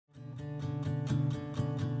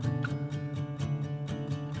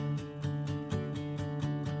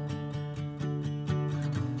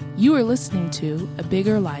You are listening to A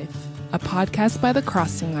Bigger Life, a podcast by The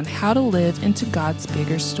Crossing on how to live into God's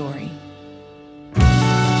bigger story.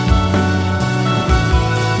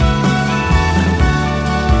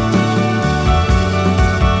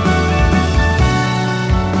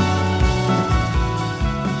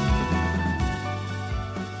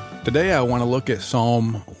 Today I want to look at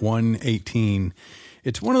Psalm 118.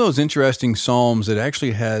 It's one of those interesting psalms that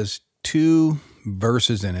actually has two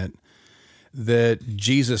verses in it that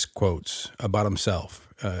Jesus quotes about himself.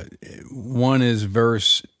 One is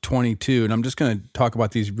verse 22, and I'm just going to talk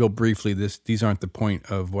about these real briefly. These aren't the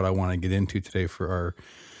point of what I want to get into today for our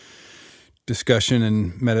discussion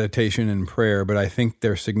and meditation and prayer, but I think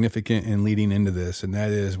they're significant in leading into this, and that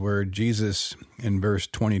is where Jesus, in verse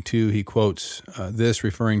 22, he quotes this,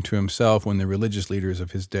 referring to himself when the religious leaders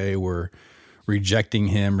of his day were rejecting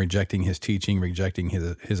him, rejecting his teaching, rejecting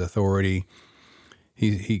his authority.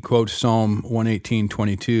 He quotes Psalm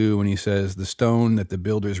 118:22 when he says, "The stone that the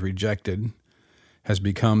builders rejected has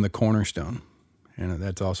become the cornerstone." And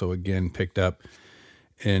that's also, again, picked up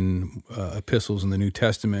in epistles in the New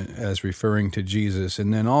Testament as referring to Jesus.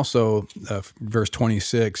 And then also verse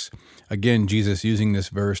 26, again, Jesus using this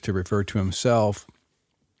verse to refer to himself.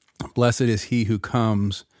 "Blessed is he who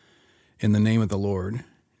comes in the name of the Lord."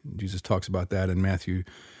 Jesus talks about that in Matthew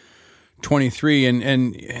 23.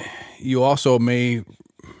 And you also may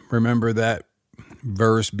remember that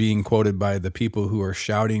verse being quoted by the people who are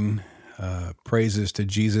shouting praises to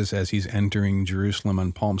Jesus as he's entering Jerusalem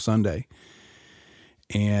on Palm Sunday.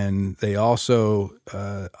 And they also,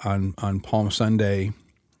 on Palm Sunday,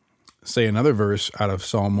 say another verse out of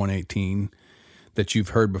Psalm 118 that you've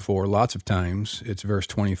heard before lots of times. It's verse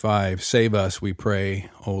 25, "Save us, we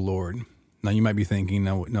pray, O Lord." Now, you might be thinking,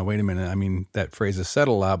 no, wait a minute. I mean, that phrase is said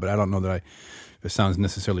a lot, but I don't know that it sounds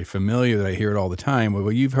necessarily familiar, that I hear it all the time.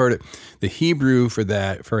 Well, you've heard it. The Hebrew for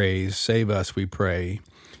that phrase, "Save us, we pray,"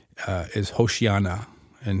 is Hoshiana.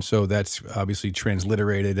 And so that's obviously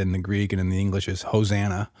transliterated in the Greek and in the English as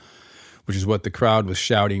Hosanna, which is what the crowd was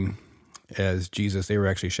shouting as Jesus, they were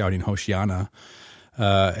actually shouting Hoshiana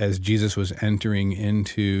as Jesus was entering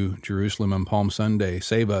into Jerusalem on Palm Sunday.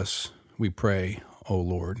 "Save us, we pray, O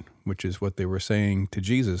Lord," which is what they were saying to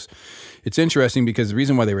Jesus. It's interesting because the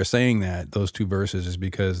reason why they were saying that, those two verses, is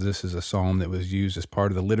because this is a psalm that was used as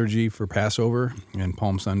part of the liturgy for Passover, and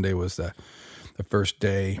Palm Sunday was the first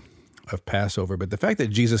day of Passover. But the fact that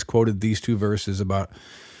Jesus quoted these two verses about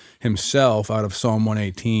himself out of Psalm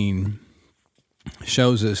 118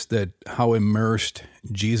 shows us that how immersed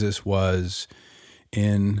Jesus was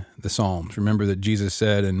in the Psalms. Remember that Jesus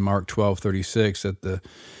said in Mark 12:36 that the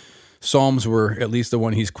Psalms were, at least the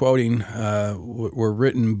one he's quoting, were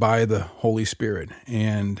written by the Holy Spirit.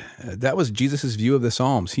 And that was Jesus' view of the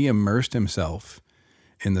Psalms. He immersed himself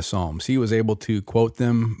in the Psalms. He was able to quote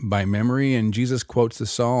them by memory, and Jesus quotes the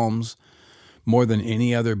Psalms more than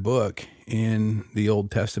any other book in the Old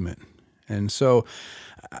Testament. And so,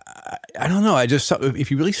 I don't know, if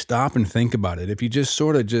you really stop and think about it, if you just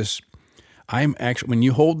sort of when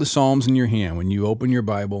you hold the Psalms in your hand, when you open your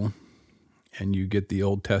Bible and you get the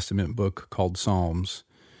Old Testament book called Psalms,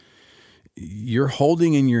 you're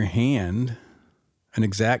holding in your hand an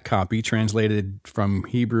exact copy translated from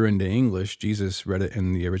Hebrew into English. Jesus read it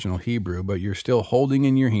in the original Hebrew, but you're still holding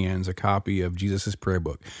in your hands a copy of Jesus' prayer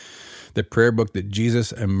book, the prayer book that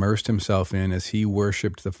Jesus immersed himself in as he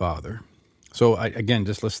worshiped the Father. So again,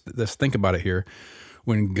 just let's think about it here.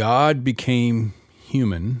 When God became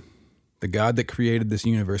human, the God that created this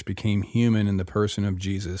universe became human in the person of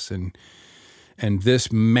Jesus, and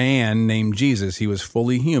this man named Jesus, he was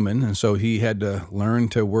fully human, and so he had to learn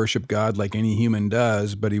to worship God like any human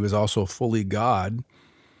does, but he was also fully God.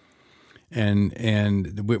 And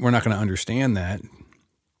we're not going to understand that,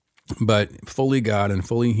 but fully God and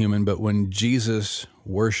fully human. But when Jesus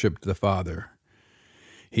worshiped the Father,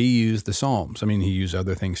 he used the Psalms. I mean, he used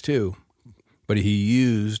other things too, but he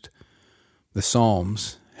used the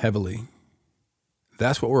Psalms heavily.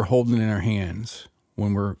 That's what we're holding in our hands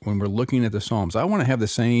when we're looking at the Psalms. I want to have the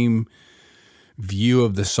same view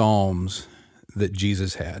of the Psalms that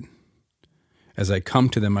Jesus had. As I come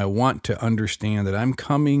to them, I want to understand that I'm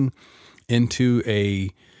coming into a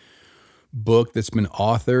book that's been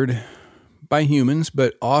authored by humans,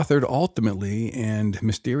 but authored ultimately and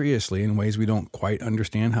mysteriously in ways we don't quite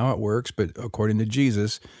understand how it works, but according to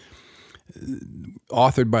Jesus,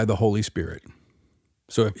 authored by the Holy Spirit.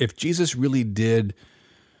 So if Jesus really did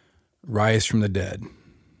rise from the dead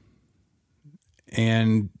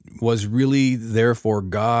and was really therefore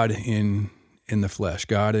God in the flesh,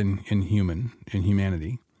 God in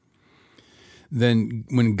humanity, then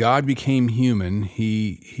when God became human,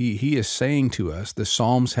 he is saying to us, the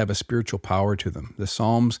Psalms have a spiritual power to them. The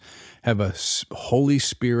Psalms have a Holy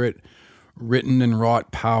Spirit written and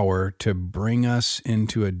wrought power to bring us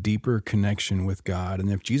into a deeper connection with God. And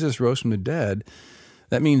if Jesus rose from the dead,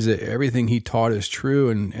 that means that everything he taught is true,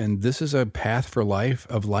 and this is a path for life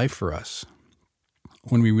for us.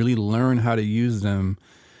 When we really learn how to use them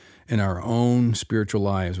in our own spiritual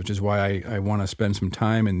lives, which is why I want to spend some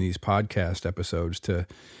time in these podcast episodes to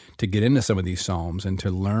get into some of these Psalms and to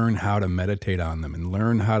learn how to meditate on them and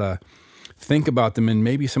learn how to think about them in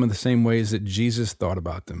maybe some of the same ways that Jesus thought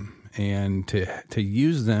about them, and to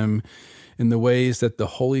use them in the ways that the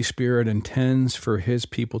Holy Spirit intends for his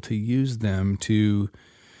people to use them to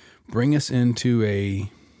bring us into a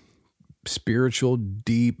spiritual,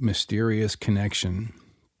 deep, mysterious connection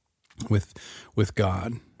with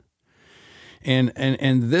God. And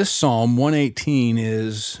this Psalm 118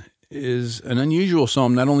 is an unusual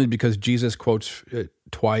psalm, not only because Jesus quotes it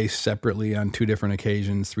twice separately on 2 different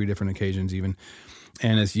occasions, 3 different occasions even,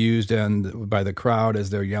 and it's used by the crowd as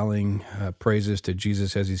they're yelling praises to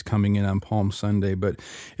Jesus as he's coming in on Palm Sunday. But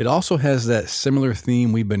it also has that similar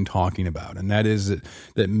theme we've been talking about, and that is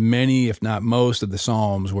that many, if not most, of the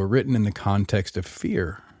Psalms were written in the context of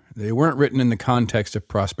fear. They weren't written in the context of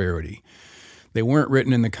prosperity. They weren't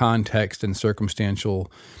written in the context and circumstances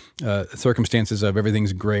of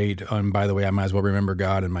everything's great, and by the way, I might as well remember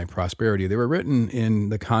God and my prosperity. They were written in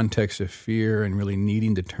the context of fear and really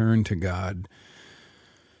needing to turn to God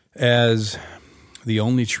as the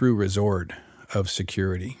only true resort of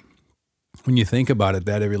security. When you think about it,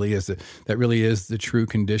 that really is the true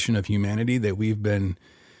condition of humanity, that we've been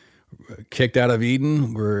kicked out of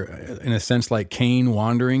Eden. We're, in a sense, like Cain,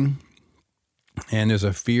 wandering. And there's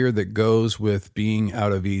a fear that goes with being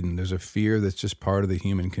out of Eden. There's a fear that's just part of the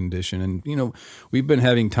human condition. And, we've been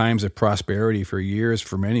having times of prosperity for years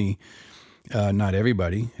for many, not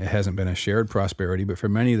everybody. It hasn't been a shared prosperity, but for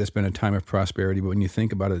many, that's been a time of prosperity. But when you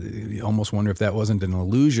think about it, you almost wonder if that wasn't an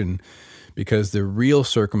illusion, because the real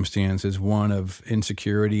circumstance is one of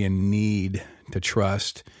insecurity and need to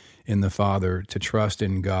trust in the Father, to trust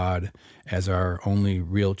in God as our only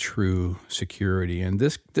real true security. And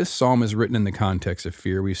this psalm is written in the context of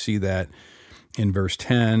fear. We see that in verse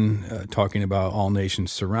 10, talking about all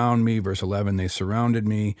nations surround me. Verse 11, they surrounded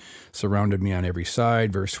me on every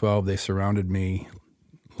side. Verse 12, they surrounded me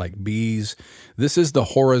like bees. This is the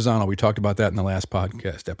horizontal. We talked about that in the last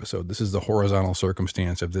podcast episode. This is the horizontal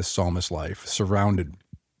circumstance of this psalmist's life: surrounded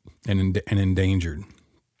and endangered,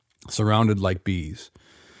 surrounded like bees.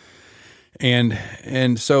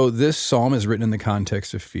 And so this psalm is written in the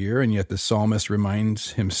context of fear, and yet the psalmist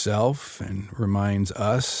reminds himself and reminds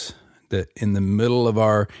us that in the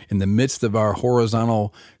midst of our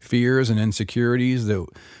horizontal fears and insecurities, that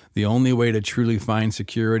the only way to truly find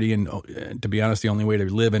security, and to be honest, the only way to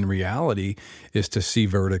live in reality, is to see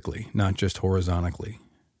vertically, not just horizontally.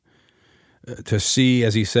 To see,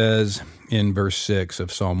 as he says in verse 6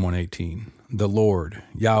 of Psalm 118, the Lord,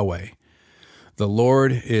 Yahweh, the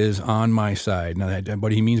Lord is on my side. Now,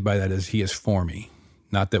 what he means by that is he is for me.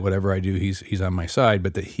 Not that whatever I do, he's on my side,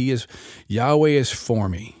 but that Yahweh is for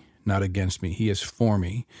me, not against me. He is for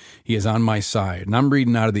me. He is on my side. And I'm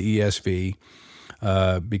reading out of the ESV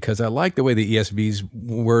because I like the way the ESV's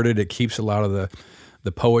worded. It keeps a lot of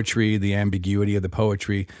the poetry, the ambiguity of the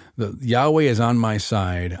poetry. Yahweh is on my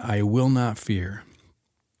side. I will not fear.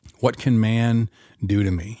 What can man do to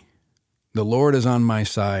me? The Lord is on my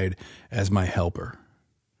side as my helper.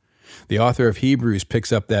 The author of Hebrews picks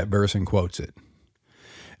up that verse and quotes it.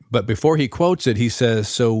 But before he quotes it, he says,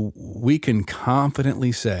 so we can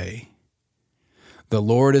confidently say, the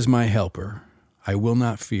Lord is my helper. I will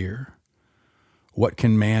not fear. What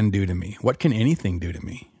can man do to me? What can anything do to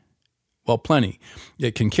me? Well, plenty.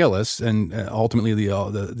 It can kill us, and ultimately the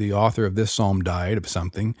author of this psalm died of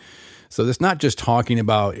something. So it's not just talking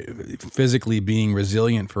about physically being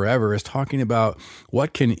resilient forever. It's talking about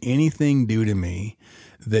what can anything do to me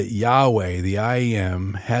that Yahweh, the I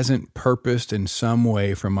Am, hasn't purposed in some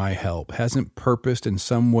way for my help, hasn't purposed in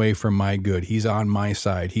some way for my good. He's on my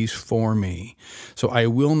side. He's for me. So I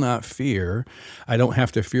will not fear. I don't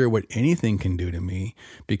have to fear what anything can do to me,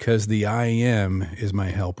 because the I Am is my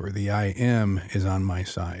helper. The I Am is on my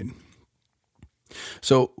side.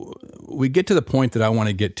 So we get to the point that I want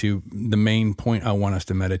to get to, the main point I want us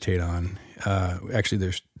to meditate on.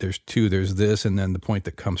 Actually, there's two. There's this, and then the point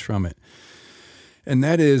that comes from it. And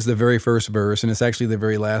that is the very first verse, and it's actually the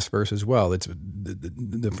very last verse as well. It's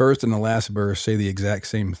the first and the last verse say the exact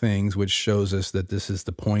same things, which shows us that this is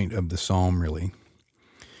the point of the psalm, really.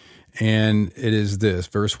 And it is this,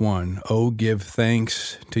 verse 1, "Oh, give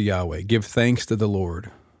thanks to Yahweh. Give thanks to the Lord,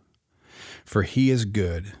 for he is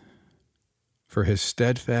good, for his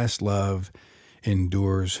steadfast love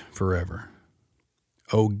endures forever."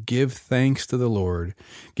 Oh, give thanks to the Lord.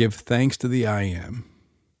 Give thanks to the I Am,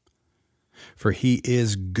 for he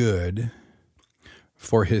is good,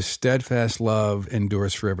 for his steadfast love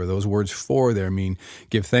endures forever. Those words "for" there mean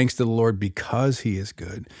give thanks to the Lord because he is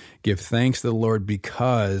good. Give thanks to the Lord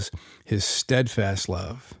because his steadfast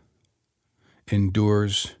love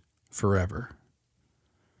endures forever.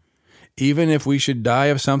 Even if we should die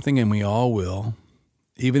of something, and we all will,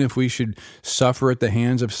 even if we should suffer at the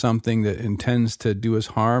hands of something that intends to do us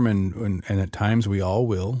harm, and at times we all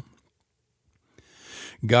will,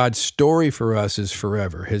 God's story for us is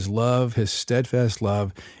forever. His love, his steadfast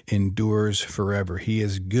love endures forever. He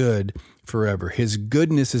is good forever. His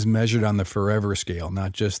goodness is measured on the forever scale,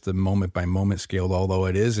 not just the moment by moment scale, although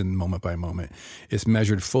it is in moment by moment. It's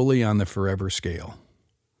measured fully on the forever scale.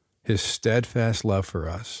 His steadfast love for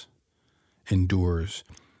us endures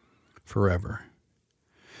forever.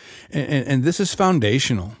 And this is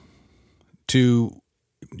foundational to,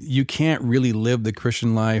 you can't really live the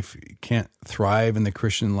Christian life, you can't thrive in the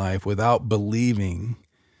Christian life without believing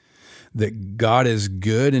that God is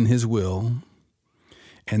good in his will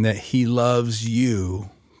and that he loves you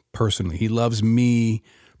personally. He loves me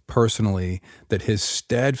personally, that his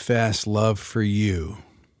steadfast love for you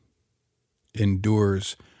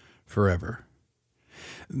endures forever.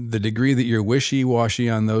 The degree that you're wishy-washy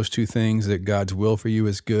on those two things, that God's will for you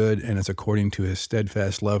is good and it's according to his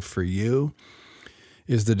steadfast love for you,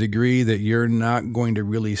 is the degree that you're not going to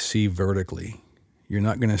really see vertically. You're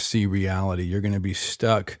not going to see reality. You're going to be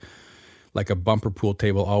stuck like a bumper pool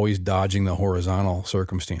table, always dodging the horizontal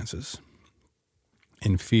circumstances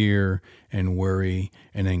in fear and worry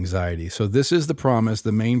and anxiety. So this is the promise,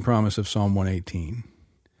 the main promise of Psalm 118.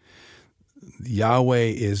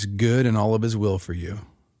 Yahweh is good in all of his will for you,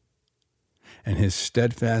 and his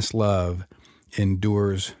steadfast love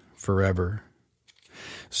endures forever.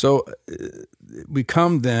 So we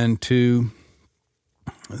come then to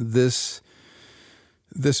this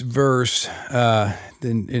verse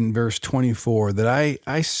in verse 24 that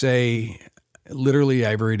I say literally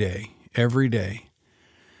every day. Every day,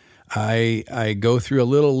 I go through a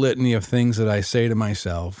little litany of things that I say to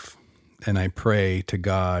myself, and I pray to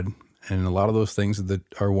God. And a lot of those things that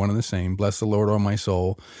are one and the same. Bless the Lord, O my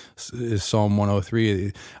soul, is Psalm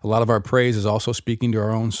 103. A lot of our praise is also speaking to our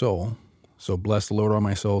own soul. So bless the Lord, O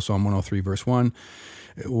my soul, Psalm 103, verse 1.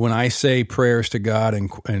 When I say prayers to God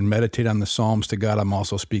and meditate on the Psalms to God, I'm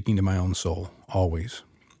also speaking to my own soul, always.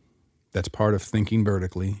 That's part of thinking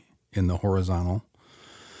vertically in the horizontal.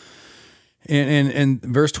 And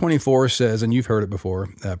verse 24 says, and you've heard it before,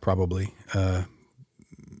 probably,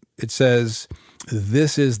 it says,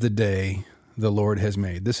 "This is the day the Lord has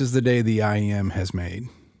made. This is the day the I Am has made.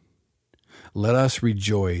 Let us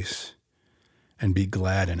rejoice and be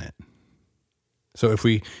glad in it." So if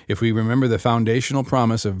we remember the foundational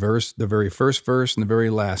promise of the very first verse and the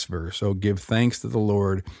very last verse, "Oh, give thanks to the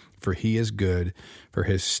Lord, for he is good, for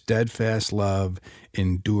his steadfast love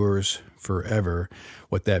endures forever."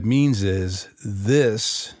 What that means is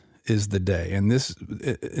this is the day. And this,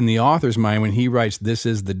 in the author's mind, when he writes "this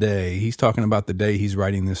is the day," he's talking about the day he's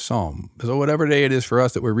writing this psalm. So whatever day it is for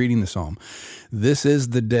us that we're reading the psalm, this is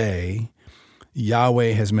the day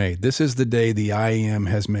Yahweh has made. This is the day the I Am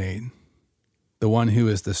has made. The one who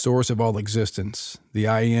is the source of all existence. The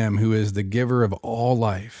I Am who is the giver of all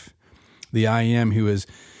life. The I Am who is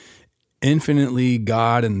infinitely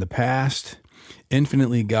God in the past,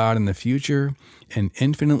 infinitely God in the future, and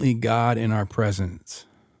infinitely God in our present.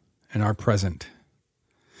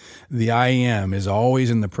 The I Am is always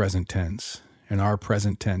in the present tense, in our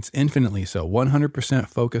present tense, infinitely so, 100%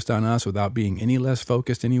 focused on us without being any less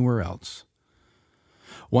focused anywhere else.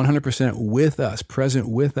 100% with us, present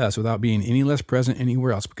with us without being any less present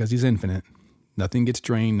anywhere else, because he's infinite. Nothing gets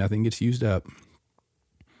drained, nothing gets used up.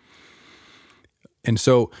 And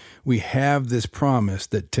so we have this promise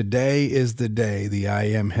that today is the day the I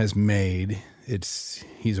Am has made.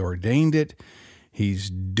 He's ordained it. He's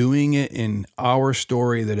doing it in our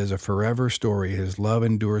story that is a forever story. His love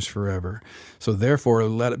endures forever. So therefore,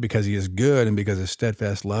 because he is good and because his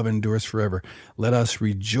steadfast love endures forever, let us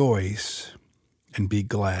rejoice and be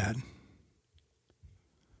glad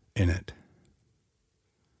in it.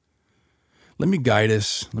 Let me guide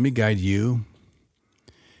us. Let me guide you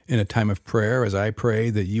in a time of prayer as I pray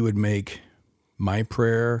that you would make my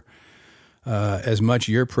prayer as much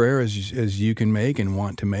your prayer as you can make and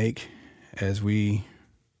want to make as we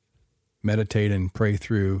meditate and pray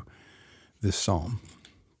through this psalm.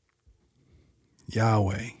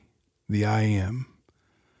 Yahweh, the I Am,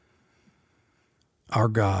 our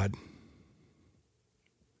God,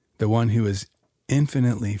 the one who is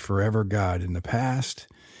infinitely forever God in the past,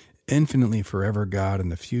 infinitely forever God in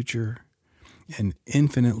the future, and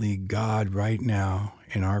infinitely God right now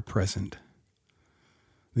in our present.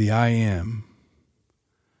 The I Am.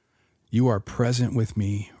 You are present with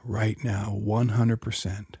me right now,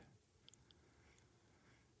 100%.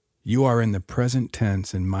 You are in the present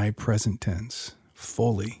tense, in my present tense,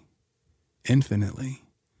 fully, infinitely.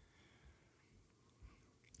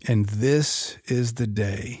 And this is the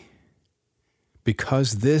day,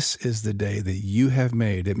 because this is the day that you have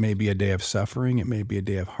made. It may be a day of suffering. It may be a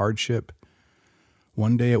day of hardship.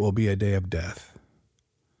 One day it will be a day of death.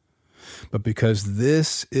 But because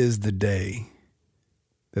this is the day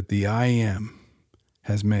that the I Am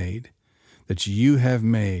has made, that you have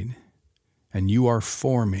made, and you are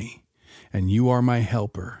for me, and you are my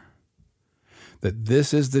helper, that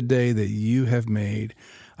this is the day that you have made,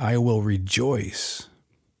 I will rejoice,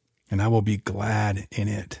 and I will be glad in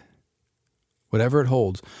it. Whatever it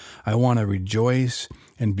holds, I want to rejoice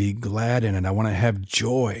and be glad in it. I want to have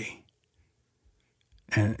joy.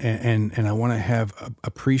 And I want to have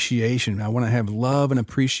appreciation. I want to have love and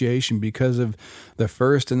appreciation because of the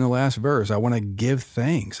first and the last verse. I want to give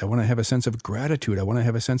thanks. I want to have a sense of gratitude. I want to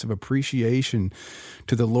have a sense of appreciation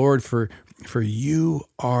to the Lord for you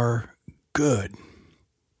are good.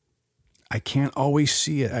 I can't always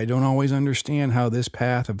see it. I don't always understand how this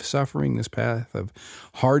path of suffering, this path of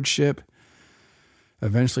hardship,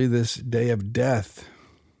 eventually this day of death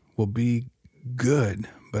will be good,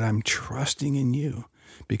 but I'm trusting in you.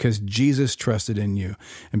 Because Jesus trusted in you,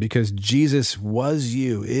 and because Jesus was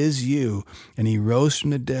you, is you, and he rose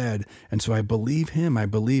from the dead. And so I believe him. I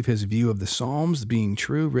believe his view of the Psalms being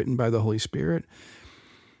true, written by the Holy Spirit.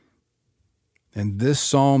 And this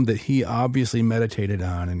psalm that he obviously meditated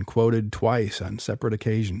on and quoted twice on separate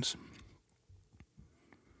occasions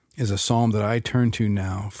is a psalm that I turn to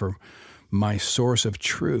now for my source of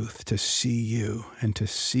truth, to see you and to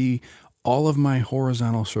see all of my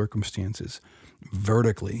horizontal circumstances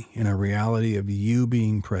vertically in a reality of you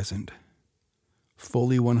being present,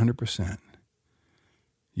 fully 100%.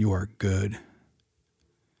 You are good.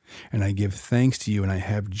 And I give thanks to you, and I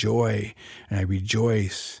have joy, and I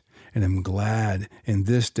rejoice, and am glad in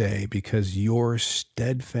this day because your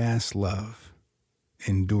steadfast love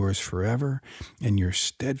endures forever, and your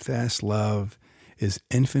steadfast love is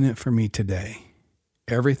infinite for me today.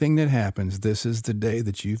 Everything that happens, this is the day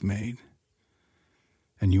that you've made,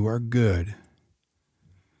 and you are good.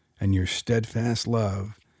 And your steadfast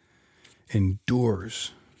love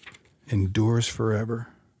endures forever.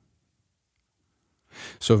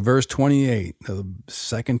 So verse 28, the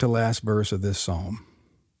second to last verse of this psalm,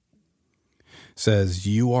 says,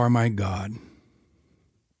 you are my God.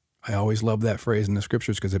 I always love that phrase in the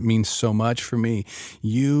scriptures because it means so much for me.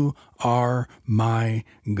 You are my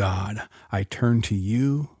God. I turn to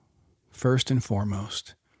you first and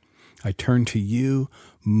foremost. I turn to you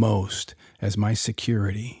most as my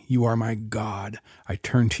security. You are my God. I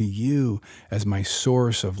turn to you as my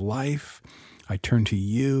source of life. I turn to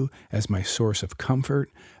you as my source of comfort.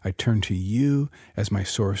 I turn to you as my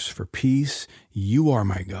source for peace. You are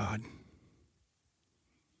my God.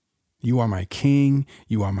 You are my King.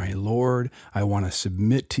 You are my Lord. I want to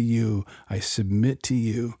submit to you. I submit to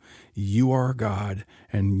you. You are God,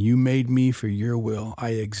 and you made me for your will.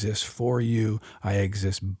 I exist for you. I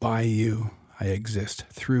exist by you. I exist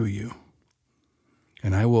through you.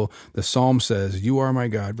 And the psalm says, you are my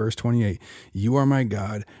God, verse 28, you are my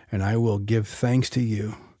God, and I will give thanks to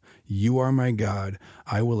you. You are my God.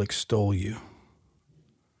 I will extol you.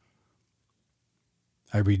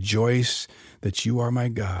 I rejoice that you are my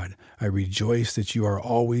God. I rejoice that you are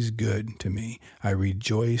always good to me. I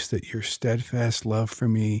rejoice that your steadfast love for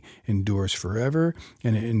me endures forever,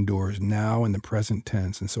 and it endures now in the present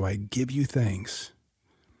tense. And so I give you thanks.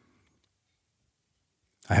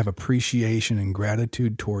 I have appreciation and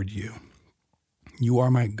gratitude toward you. You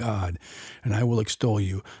are my God, and I will extol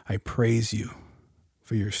you. I praise you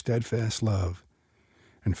for your steadfast love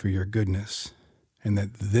and for your goodness, and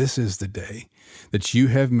that this is the day that you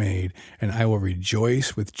have made, and I will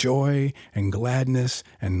rejoice with joy and gladness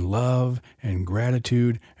and love and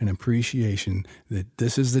gratitude and appreciation that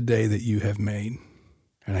this is the day that you have made,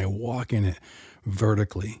 and I walk in it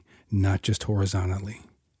vertically, not just horizontally.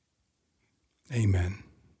 Amen.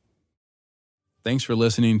 Thanks for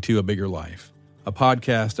listening to A Bigger Life, a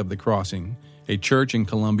podcast of The Crossing, a church in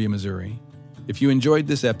Columbia, Missouri. If you enjoyed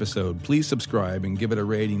this episode, please subscribe and give it a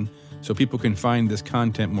rating so people can find this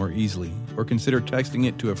content more easily, or consider texting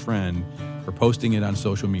it to a friend or posting it on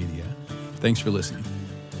social media. Thanks for listening.